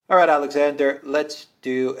All right, Alexander, let's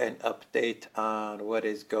do an update on what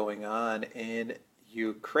is going on in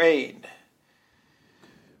Ukraine.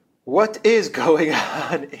 What is going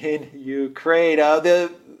on in Ukraine?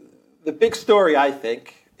 The big story, I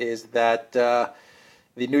think, is that the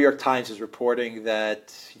New York Times is reporting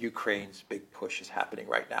that Ukraine's big push is happening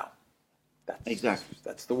right now.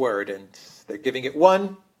 That's the word, and they're giving it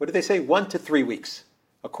what did they say? 1 to 3 weeks,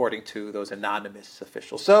 according to those anonymous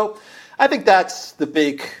officials. So I think that's the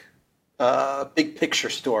big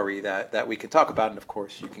picture story that we can talk about, and of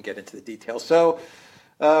course you can get into the details. So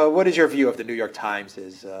what is your view of the New York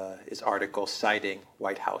Times' article citing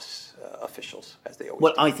White House officials, as they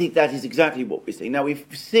always do? I think that is exactly what we're seeing. Now, we've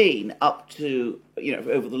seen up to,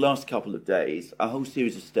 over the last couple of days, a whole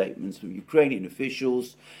series of statements from Ukrainian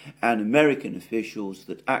officials and American officials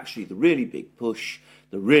that actually the really big push,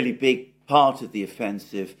 the really big part of the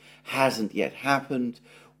offensive hasn't yet happened.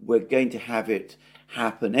 We're going to have it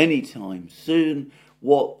happen anytime soon.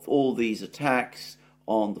 What all these attacks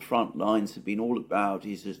on the front lines have been all about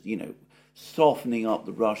is, softening up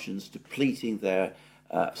the Russians, depleting their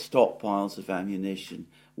stockpiles of ammunition,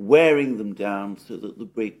 wearing them down so that the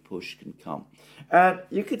big push can come. And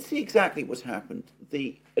you can see exactly what's happened.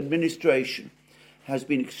 The administration has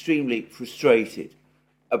been extremely frustrated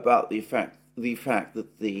about the fact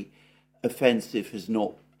that the offensive has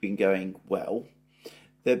not been going well.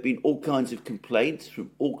 There have been all kinds of complaints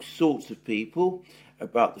from all sorts of people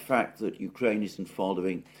about the fact that Ukraine isn't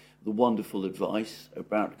following the wonderful advice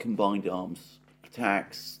about combined arms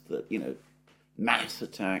attacks, that, mass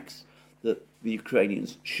attacks that the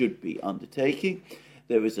Ukrainians should be undertaking.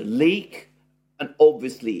 There is a leak, an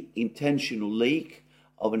obviously intentional leak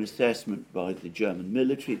of an assessment by the German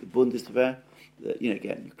military, the Bundeswehr, that,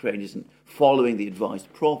 again, Ukraine isn't following the advice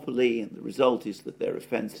properly, and the result is that their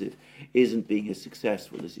offensive isn't being as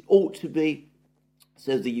successful as it ought to be.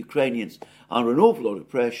 So the Ukrainians, under an awful lot of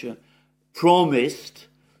pressure, promised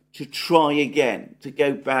to try again, to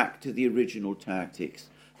go back to the original tactics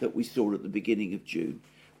that we saw at the beginning of June,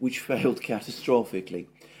 which failed catastrophically.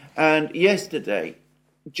 And yesterday,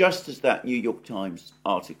 just as that New York Times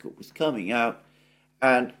article was coming out,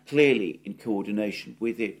 and clearly in coordination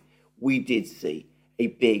with it, we did see a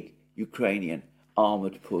big Ukrainian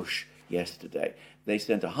armoured push yesterday. They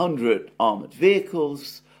sent 100 armoured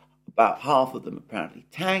vehicles, about half of them apparently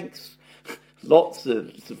tanks, lots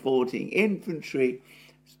of supporting infantry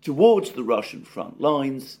towards the Russian front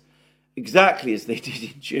lines, exactly as they did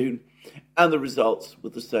in June, and the results were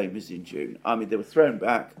the same as in June. I mean, they were thrown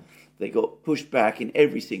back, they got pushed back in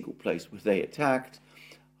every single place where they attacked.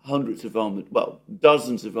 Dozens of armoured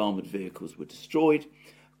vehicles were destroyed,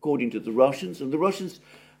 according to the Russians. And the Russians,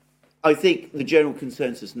 I think the general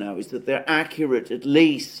consensus now is that they're accurate, at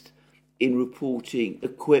least in reporting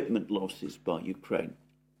equipment losses by Ukraine.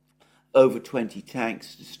 Over 20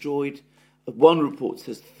 tanks destroyed. One report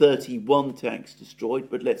says 31 tanks destroyed,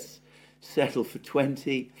 but let's settle for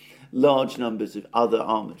 20. Large numbers of other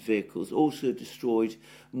armoured vehicles also destroyed.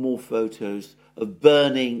 More photos of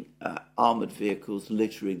burning armoured vehicles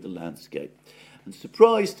littering the landscape. And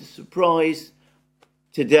surprise to surprise,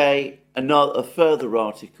 today a further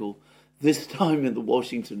article, this time in the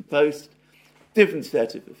Washington Post, different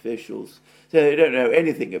set of officials. So they don't know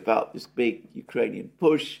anything about this big Ukrainian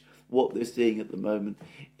push. What they're seeing at the moment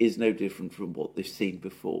is no different from what they've seen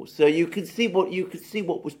before. So you could see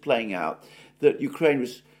what was playing out, that Ukraine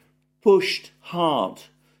was pushed hard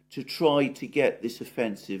to try to get this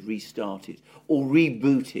offensive restarted, or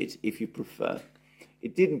rebooted, if you prefer.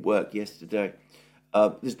 It didn't work yesterday.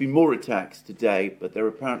 There's been more attacks today, but they're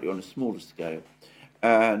apparently on a smaller scale.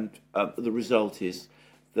 And the result is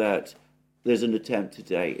that there's an attempt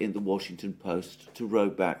today in the Washington Post to row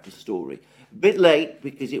back the story. A bit late,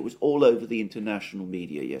 because it was all over the international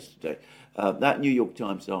media yesterday. That New York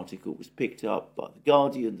Times article was picked up by The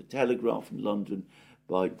Guardian, The Telegraph in London,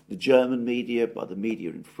 by the German media, by the media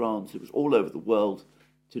in France. It was all over the world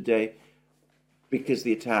today. Because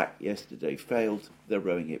the attack yesterday failed, they're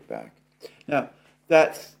rowing it back. Now,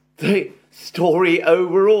 that's the story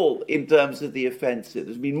overall in terms of the offensive.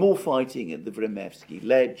 There's been more fighting at the Vremevsky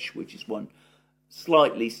Ledge, which is one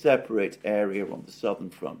slightly separate area on the southern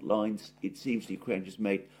front lines. It seems Ukraine has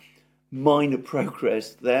made minor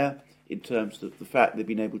progress there in terms of the fact they've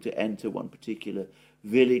been able to enter one particular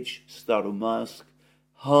village, Staromask.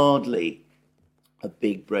 Hardly a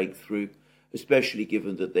big breakthrough, especially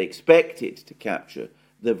given that they expected to capture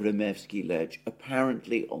the Vremevsky Ledge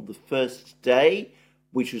apparently on the first day,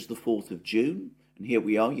 which was the 4th of June. And here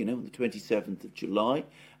we are, on the 27th of July,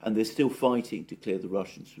 and they're still fighting to clear the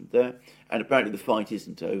Russians from there. And apparently the fight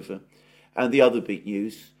isn't over. And the other big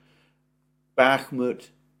news, Bakhmut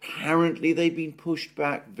Apparently they've been pushed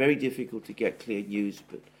back. Very difficult to get clear news,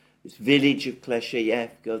 but this village of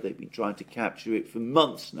Klesheyevka, they've been trying to capture it for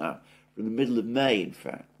months now, from the middle of May, in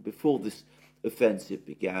fact, before this offensive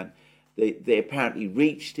began. They apparently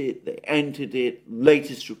reached it, they entered it.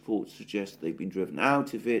 Latest reports suggest they've been driven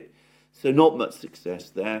out of it, so not much success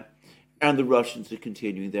there. And the Russians are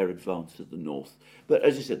continuing their advance to the north. But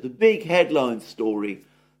as I said, the big headline story,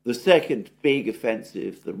 the second big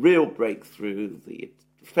offensive, the real breakthrough, the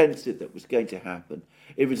offensive that was going to happen,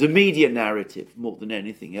 it was a media narrative more than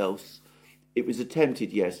anything else. It was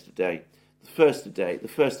attempted yesterday. The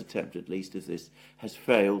first attempt at least of this has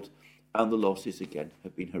failed, and the losses again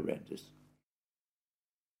have been horrendous.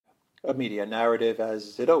 A media narrative,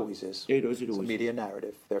 as it always is. It's a media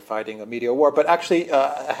narrative. They're fighting a media war. But actually,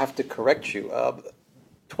 I have to correct you.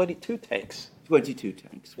 22 tanks. 22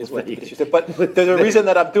 tanks. Is what you said. But the reason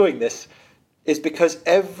that I'm doing this is because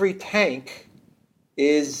every tank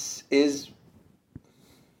is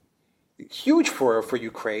huge for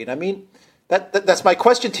Ukraine. I mean, that's my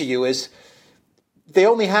question to you is, they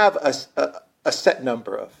only have a set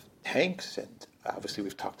number of tanks, and obviously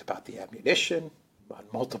we've talked about the ammunition on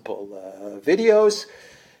multiple videos.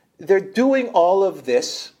 They're doing all of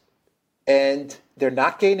this, and they're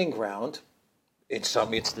not gaining ground. In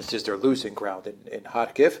some instances, they're losing ground in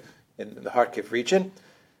Kharkiv, in the Kharkiv region,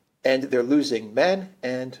 and they're losing men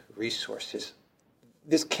and resources.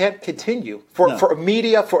 This can't continue for a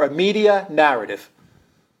media narrative.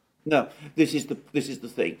 No, this is the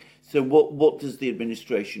thing. So what does the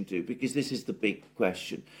administration do? Because this is the big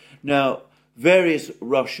question. Now, various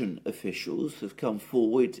Russian officials have come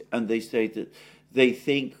forward and they say that they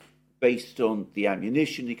think, based on the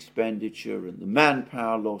ammunition expenditure and the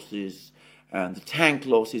manpower losses and the tank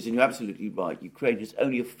losses, and you're absolutely right, Ukraine has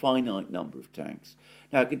only a finite number of tanks.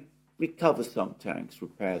 Now, it can recover some tanks,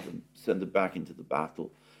 repair them, send them back into the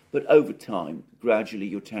battle. But over time, gradually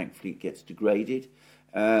your tank fleet gets degraded,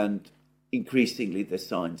 and increasingly there's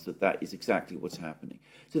signs that that is exactly what's happening.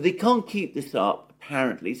 So they can't keep this up,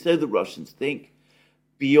 apparently, so the Russians think,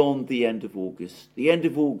 beyond the end of August. The end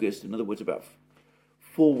of August, in other words, about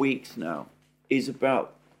 4 weeks now, is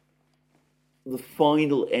about the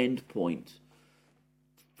final end point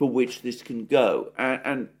for which this can go.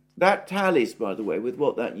 And that tallies, by the way, with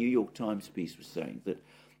what that New York Times piece was saying, that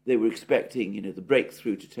they were expecting, the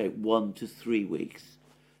breakthrough to take 1 to 3 weeks.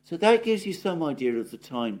 So that gives you some idea of the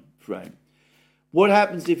time frame. What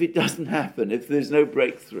happens if it doesn't happen, if there's no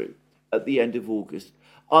breakthrough at the end of August?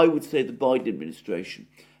 I would say the Biden administration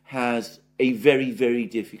has a very, very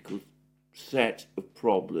difficult set of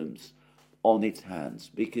problems on its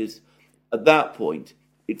hands, because at that point,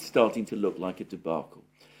 it's starting to look like a debacle.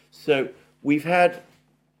 So we've had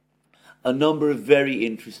a number of very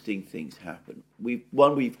interesting things happen.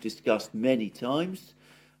 We've discussed many times,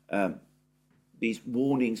 these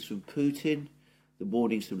warnings from Putin, the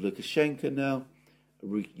warnings from Lukashenko now,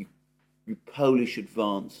 Polish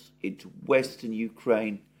advance into Western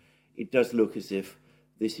Ukraine. It does look as if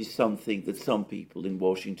this is something that some people in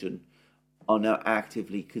Washington are now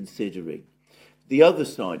actively considering. The other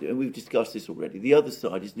side, and we've discussed this already, the other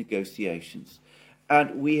side is negotiations.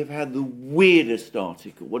 And we have had the weirdest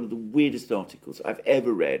article, one of the weirdest articles I've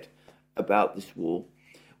ever read about this war,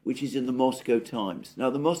 which is in the Moscow Times. Now,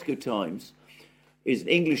 the Moscow Times is an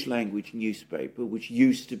English language newspaper which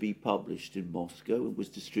used to be published in Moscow and was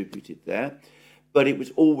distributed there. But it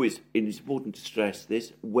was always, and it's important to stress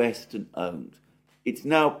this, Western owned. It's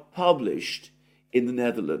now published in the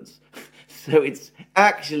Netherlands. So it's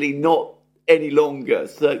actually not any longer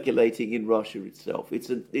circulating in Russia itself. It's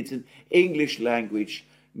an English language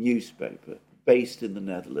newspaper based in the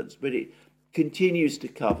Netherlands, but it continues to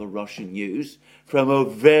cover Russian news from a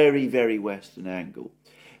very, very Western angle.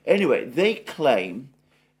 Anyway, they claim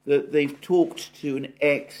that they've talked to an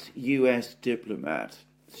ex-US diplomat,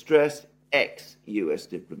 stress ex-US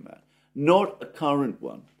diplomat, not a current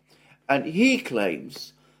one. And he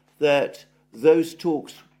claims that those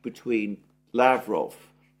talks between Lavrov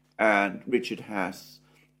and Richard Haass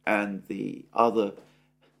and the other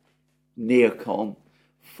neocon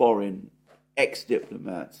foreign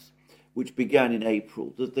ex-diplomats, which began in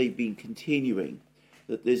April, that they've been continuing,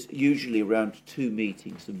 that there's usually around 2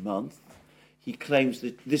 meetings a month. He claims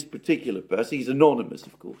that this particular person, he's anonymous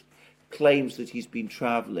of course, claims that he's been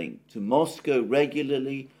travelling to Moscow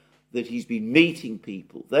regularly, that he's been meeting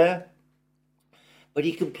people there, but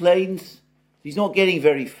he complains he's not getting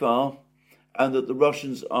very far, and that the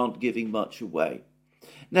Russians aren't giving much away.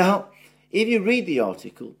 Now, if you read the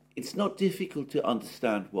article, it's not difficult to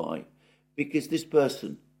understand why, because this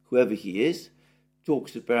person, whoever he is,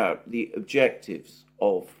 talks about the objectives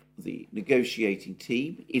of the negotiating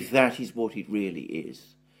team, if that is what it really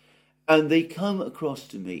is. And they come across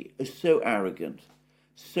to me as so arrogant,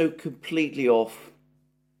 so completely off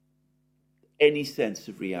any sense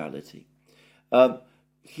of reality.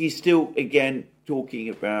 He's still, again, talking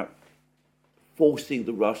about forcing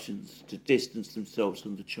the Russians to distance themselves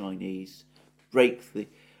from the Chinese, break the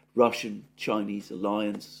Russian-Chinese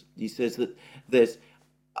alliance. He says that there's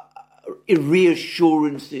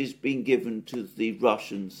reassurances being given to the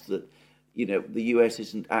Russians that, the US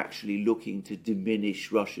isn't actually looking to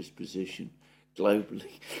diminish Russia's position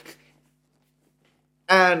globally.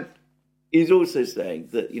 And he's also saying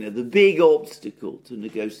that, the big obstacle to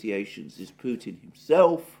negotiations is Putin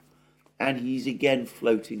himself, and he's again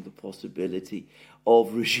floating the possibility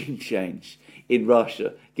of regime change in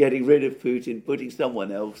Russia, getting rid of Putin, putting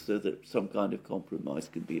someone else so that some kind of compromise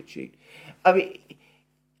can be achieved. I mean,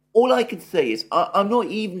 all I can say is I'm not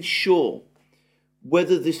even sure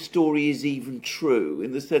whether this story is even true,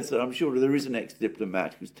 in the sense that I'm sure there is an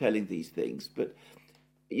ex-diplomat who's telling these things, but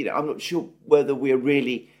I'm not sure whether we're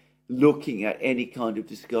really looking at any kind of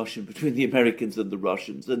discussion between the Americans and the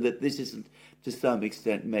Russians, and that this isn't to some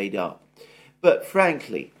extent made up. But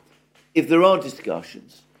frankly, if there are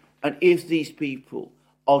discussions, and if these people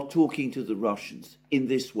are talking to the Russians in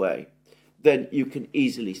this way, then you can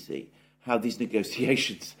easily see how these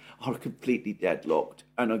negotiations are completely deadlocked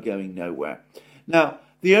and are going nowhere. Now,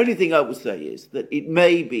 the only thing I will say is that it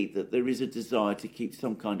may be that there is a desire to keep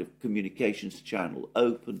some kind of communications channel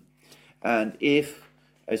open, and if,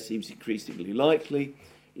 as seems increasingly likely,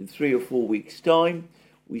 in 3 or 4 weeks' time,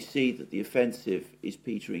 we see that the offensive is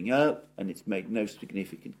petering out and it's made no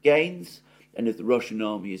significant gains, and if the Russian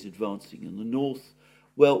army is advancing in the north,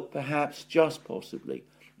 well, perhaps, just possibly,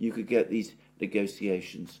 you could get these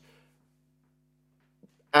negotiations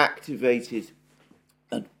activated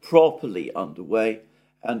and properly underway,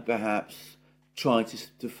 and perhaps try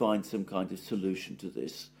to find some kind of solution to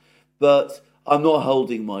this. But I'm not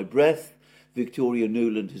holding my breath. Victoria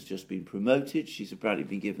Nuland has just been promoted. She's apparently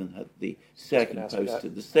been given the second post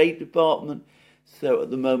in the State Department. So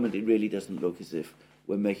at the moment, it really doesn't look as if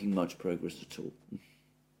we're making much progress at all.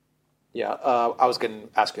 Yeah, I was going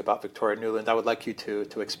to ask you about Victoria Nuland. I would like you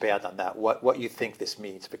to expand on that. What you think this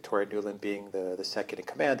means, Victoria Nuland being the second in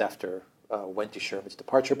command after Wendy Sherman's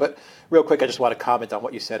departure. But real quick, I just want to comment on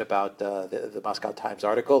what you said about the Moscow Times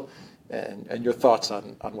article and your thoughts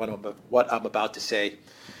on what I'm about to say.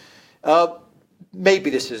 Maybe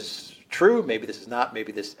this is true, maybe this is not,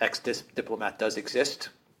 maybe this ex-diplomat does exist,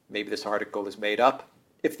 maybe this article is made up.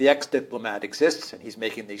 If the ex-diplomat exists and he's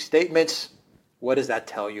making these statements, what does that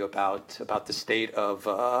tell you about the state of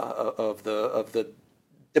the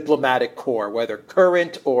diplomatic corps, whether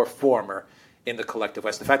current or former, in the collective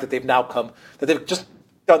West? The fact that they've just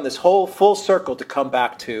done this whole full circle to come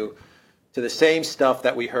back to the same stuff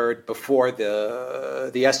that we heard before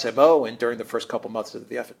the SMO and during the first couple months of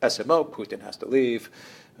the SMO. Putin has to leave.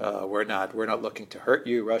 We're not looking to hurt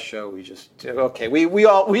you, Russia. We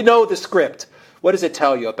know the script. What does it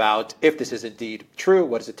tell you about, if this is indeed true,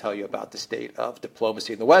 what does it tell you about the state of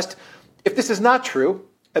diplomacy in the West? If this is not true,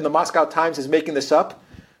 and the Moscow Times is making this up,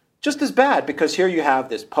 just as bad, because here you have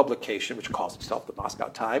this publication, which calls itself the Moscow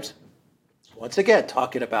Times, once again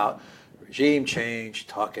talking about regime change,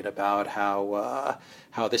 talking about how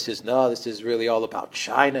this is really all about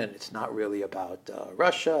China, and it's not really about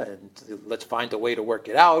Russia, and let's find a way to work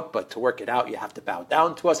it out, but to work it out, you have to bow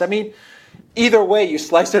down to us. I mean, either way you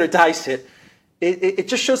slice it or dice it, it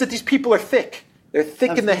just shows that these people are thick. They're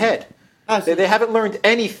thick in the head. They haven't learned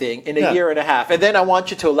anything in a year and a half. And then I want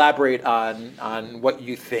you to elaborate on what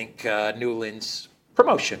you think Nuland's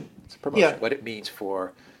promotion. It's a promotion. What it means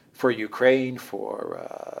for Ukraine,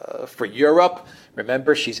 for Europe.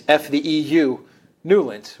 Remember, she's F the EU,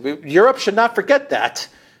 Nuland. Europe should not forget that.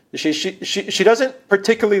 She doesn't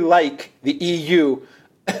particularly like the EU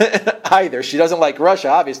either. She doesn't like Russia,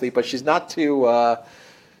 obviously, but she's not too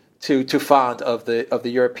fond of the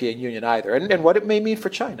European Union either, and what it may mean for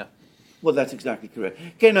China. Well, that's exactly correct.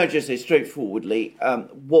 Can I just say straightforwardly,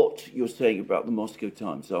 what you're saying about the Moscow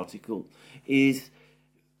Times article is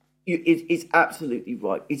it's absolutely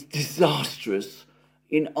right. It's disastrous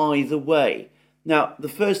in either way. Now, the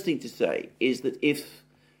first thing to say is that if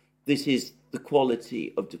this is the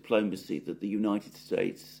quality of diplomacy that the United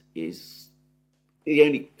States is, the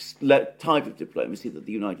only type of diplomacy that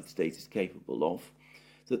the United States is capable of,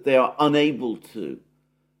 that they are unable to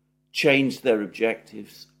change their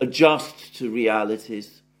objectives, adjust to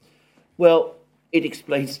realities, well, it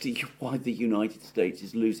explains to you why the United States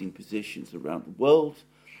is losing positions around the world,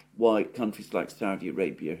 why countries like Saudi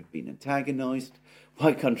Arabia have been antagonized,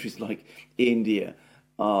 why countries like India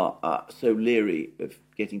are so leery of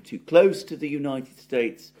getting too close to the United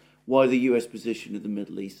States, why the US position in the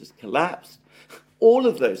Middle East has collapsed, all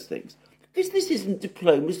of those things. Because this isn't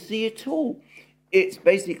diplomacy at all. It's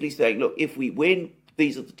basically saying, look, if we win,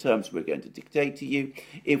 these are the terms we're going to dictate to you.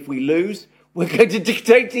 If we lose, we're going to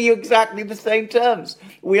dictate to you exactly the same terms.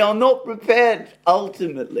 We are not prepared,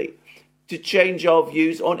 ultimately, to change our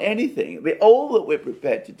views on anything. I mean, all that we're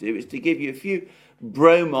prepared to do is to give you a few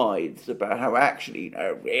bromides about how actually,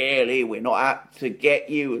 really, we're not apt to get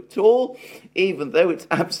you at all, even though it's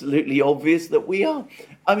absolutely obvious that we are.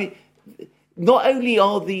 I mean, not only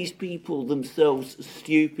are these people themselves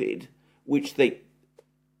stupid, which they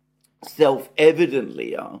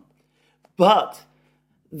self-evidently are, but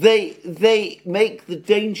they make the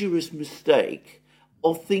dangerous mistake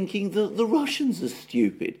of thinking that the Russians are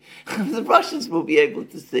stupid. The Russians will be able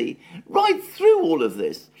to see right through all of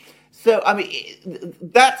this. So, I mean,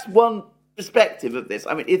 that's one perspective of this.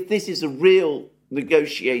 I mean, if this is a real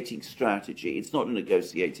negotiating strategy, it's not a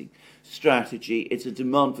negotiating strategy, it's a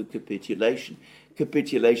demand for capitulation.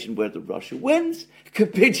 Capitulation whether Russia wins,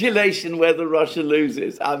 capitulation whether Russia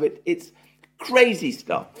loses. I mean, it's crazy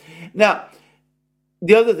stuff. Now,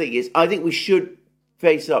 the other thing is, I think we should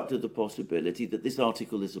face up to the possibility that this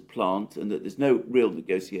article is a plant and that there's no real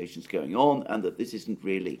negotiations going on and that this isn't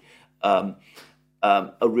really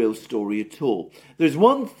a real story at all. There's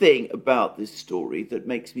one thing about this story that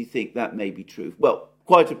makes me think that may be true. Well,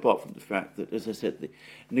 quite apart from the fact that, as I said, the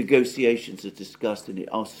negotiations that are discussed in it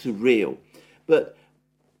are surreal. But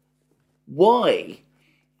why,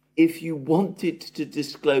 if you wanted to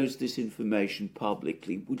disclose this information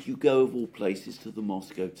publicly, would you go of all places to the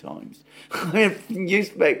Moscow Times? A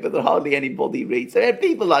newspaper that hardly anybody reads.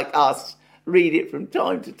 People like us read it from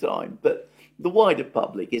time to time, but the wider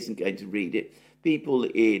public isn't going to read it. People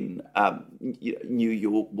in New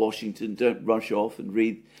York, Washington don't rush off and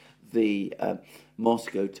read the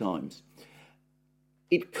Moscow Times.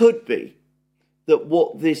 It could be that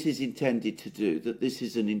what this is intended to do, that this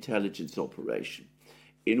is an intelligence operation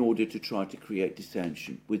in order to try to create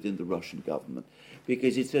dissension within the Russian government.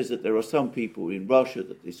 Because it says that there are some people in Russia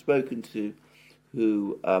that they've spoken to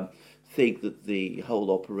who think that the whole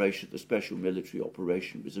operation, the special military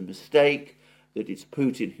operation, was a mistake, that it's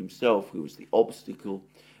Putin himself who was the obstacle,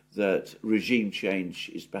 that regime change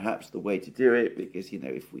is perhaps the way to do it, because,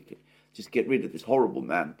 if we could just get rid of this horrible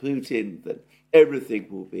man, Putin, then everything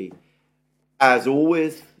will be as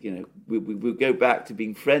always, we'll go back to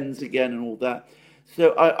being friends again and all that.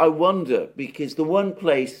 So I wonder, because the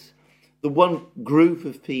one group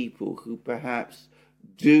of people who perhaps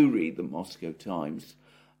do read the Moscow Times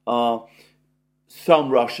are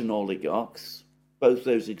some Russian oligarchs, both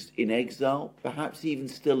those in exile, perhaps even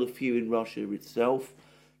still a few in Russia itself,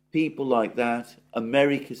 people like that,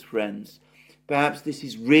 America's friends. Perhaps this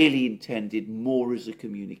is really intended more as a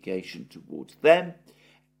communication towards them,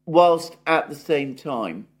 whilst at the same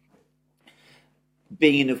time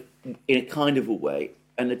being in a kind of a way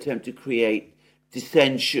an attempt to create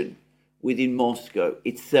dissension within Moscow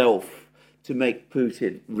itself, to make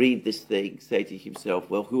Putin read this thing, say to himself,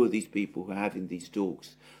 well, who are these people who are having these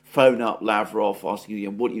talks? Phone up Lavrov, asking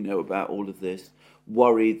him, what do you know about all of this?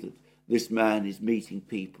 Worried that this man is meeting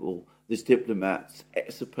people, this diplomat,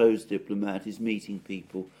 supposed diplomat, is meeting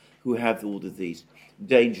people who have all of these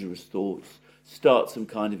dangerous thoughts, start some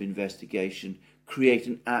kind of investigation, create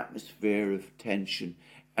an atmosphere of tension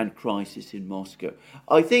and crisis in Moscow.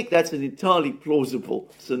 I think that's an entirely plausible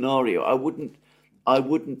scenario. I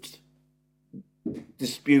wouldn't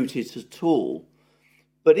dispute it at all.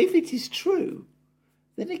 But if it is true,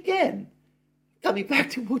 then again, coming back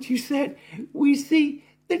to what you said, we see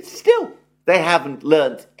that still they haven't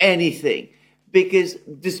learnt anything, because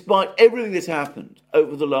despite everything that's happened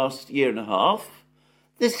over the last year and a half,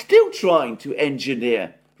 they're still trying to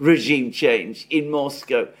engineer regime change in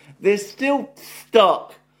Moscow. They're still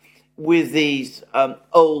stuck with these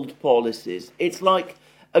old policies. It's like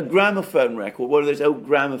a gramophone record, one of those old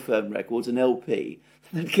gramophone records, an LP,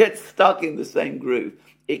 that gets stuck in the same groove.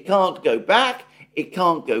 It can't go back, it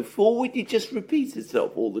can't go forward, it just repeats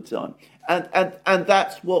itself all the time. And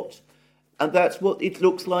that's what it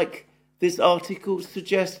looks like this article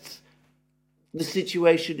suggests the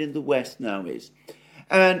situation in the West now is.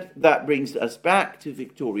 And that brings us back to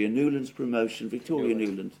Victoria Nuland's promotion. Victoria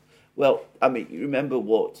Nuland, well, I mean, you remember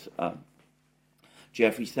what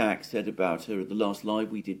Jeffrey Sachs said about her at the last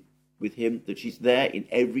live we did with him, that she's there in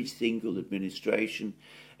every single administration,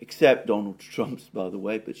 except Donald Trump's, by the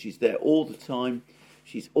way, but she's there all the time.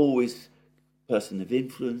 She's always a person of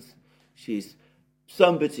influence. She's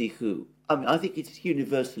somebody who I mean, I think it's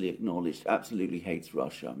universally acknowledged, absolutely hates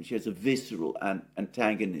Russia. I mean, she has a visceral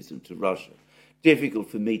antagonism to Russia. Difficult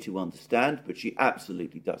for me to understand, but she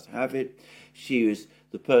absolutely does have it. She was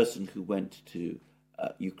the person who went to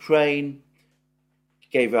Ukraine,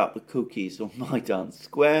 gave out the cookies on Maidan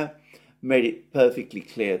Square, made it perfectly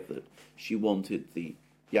clear that she wanted the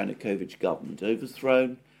Yanukovych government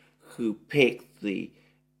overthrown, who picked the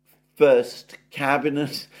first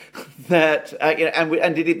cabinet that,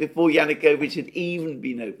 and did it before Yanukovych had even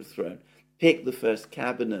been overthrown, picked the first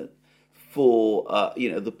cabinet for,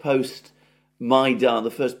 the post-Maidan, the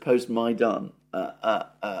first post-Maidan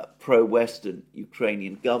pro-Western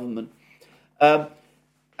Ukrainian government.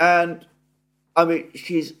 And, I mean,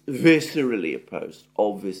 she's viscerally opposed,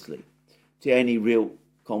 obviously, to any real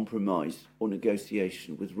compromise or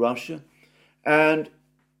negotiation with Russia. And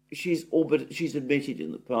she's admitted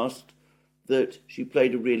in the past that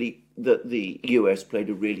that the US played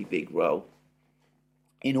a really big role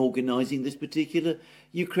in organising this particular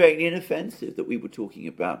Ukrainian offensive that we were talking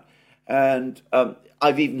about. And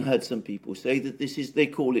I've even heard some people say that they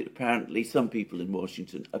call it apparently, some people in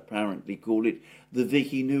Washington apparently call it the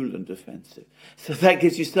Vicky Nuland offensive. So that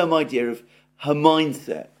gives you some idea of her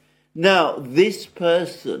mindset. Now, this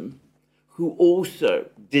person who also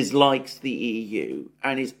dislikes the EU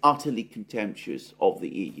and is utterly contemptuous of the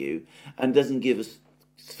EU and doesn't give a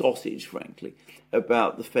sausage, frankly,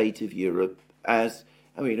 about the fate of Europe, as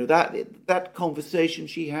I mean, that conversation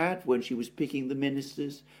she had when she was picking the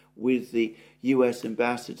ministers with the US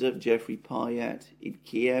ambassador, Jeffrey Pyatt, in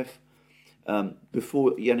Kiev,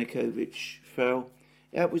 before Yanukovych fell,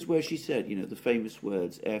 that was where she said, the famous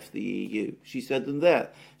words, F the EU. She said them there.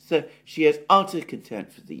 So she has utter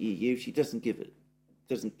contempt for the EU. She doesn't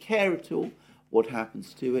care at all what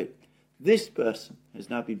happens to it. This person has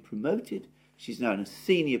now been promoted. She's now in a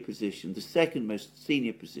senior position, the second most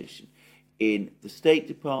senior position in the State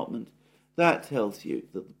Department. That tells you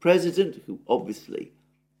that the president, who obviously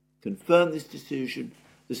confirmed this decision,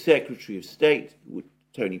 the Secretary of State,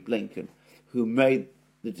 Tony Blinken, who made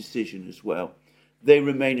the decision as well, they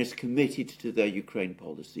remain as committed to their Ukraine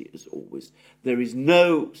policy as always. There is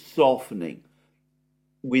no softening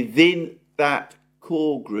within that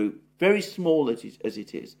core group, very small as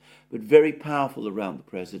it is, but very powerful around the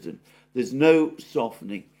president. There's no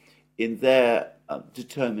softening in their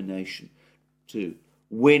determination to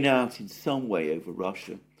win out in some way over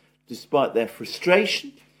Russia. Despite their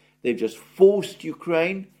frustration, they've just forced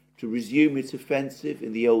Ukraine to resume its offensive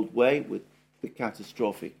in the old way with the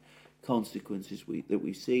catastrophic consequences that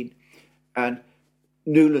we've seen. And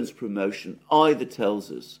Nuland's promotion either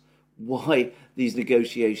tells us why these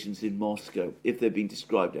negotiations in Moscow, if they're being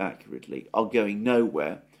described accurately, are going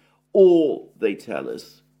nowhere, or they tell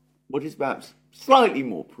us, what is perhaps slightly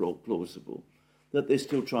more plausible, that they're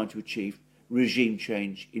still trying to achieve regime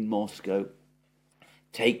change in Moscow,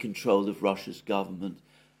 take control of Russia's government,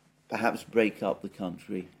 perhaps break up the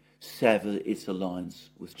country, sever its alliance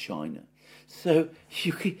with China. So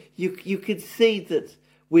you can see that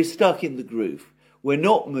we're stuck in the groove. We're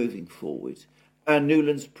not moving forward, and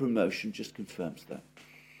Nuland's promotion just confirms that.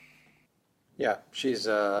 Yeah, she's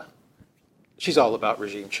all about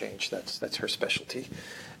regime change. That's her specialty,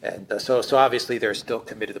 and so obviously they're still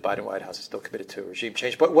committed. The Biden White House is still committed to regime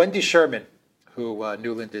change. But Wendy Sherman, who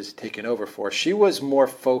Nuland is taking over for, she was more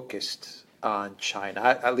focused on China.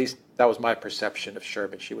 At least that was my perception of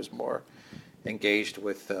Sherman. She was more engaged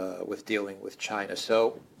with dealing with China.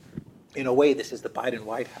 So, in a way, this is the Biden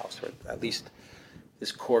White House, or at least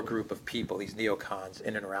this core group of people, these neocons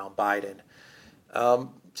in and around Biden,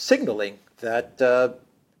 signaling that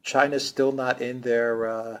China's still not in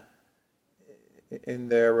their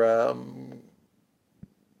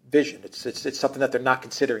vision. It's something that they're not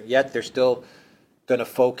considering yet. They're still going to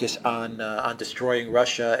focus on destroying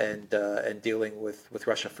Russia and dealing with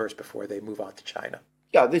Russia first before they move on to China.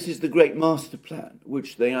 Yeah, this is the great master plan,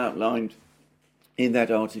 which they outlined in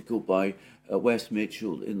that article by Wes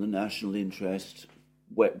Mitchell in the National Interest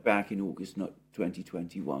back in August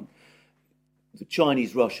 2021. The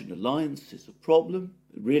Chinese-Russian alliance is a problem,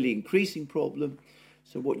 a really increasing problem.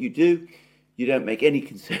 So what you do, you don't make any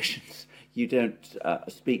concessions. You don't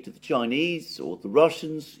speak to the Chinese or the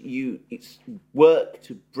Russians. You work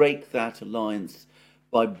to break that alliance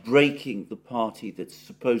by breaking the party that's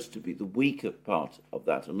supposed to be the weaker part of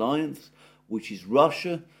that alliance, which is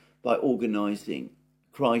Russia, by organising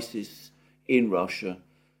crisis in Russia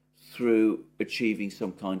through achieving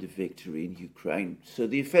some kind of victory in Ukraine. So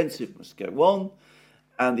the offensive must go on,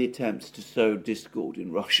 and the attempts to sow discord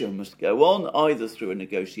in Russia must go on, either through a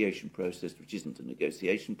negotiation process, which isn't a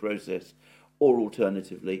negotiation process, or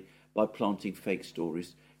alternatively by planting fake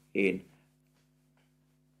stories in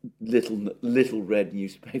little red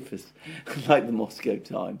newspapers like the Moscow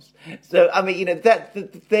Times. So I mean,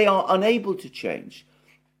 that they are unable to change.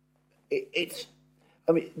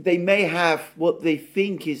 They may have what they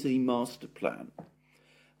think is a master plan,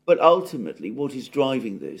 but ultimately what is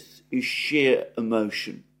driving this is sheer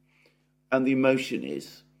emotion. And the emotion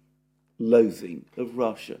is loathing of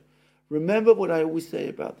Russia. Remember what I always say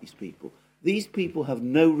about these people. These people have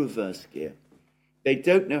no reverse gear. They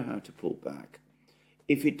don't know how to pull back.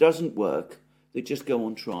 If it doesn't work, they just go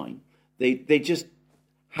on trying. They just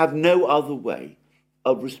have no other way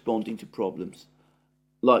of responding to problems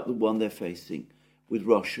like the one they're facing with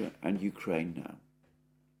Russia and Ukraine now.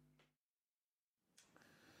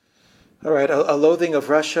 All right, a loathing of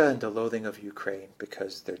Russia and a loathing of Ukraine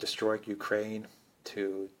because they're destroying Ukraine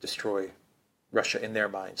to destroy Russia in their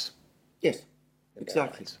minds. Yes,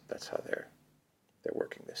 exactly. That's how they're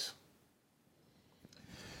working this.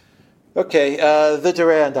 Okay,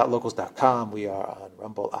 theduran.locals.com. We are on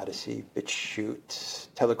Rumble, Odyssey, BitChute,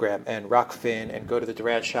 Telegram, and Rockfin. And go to the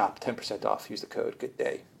Duran shop, 10% off. Use the code. Good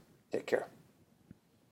day. Take care.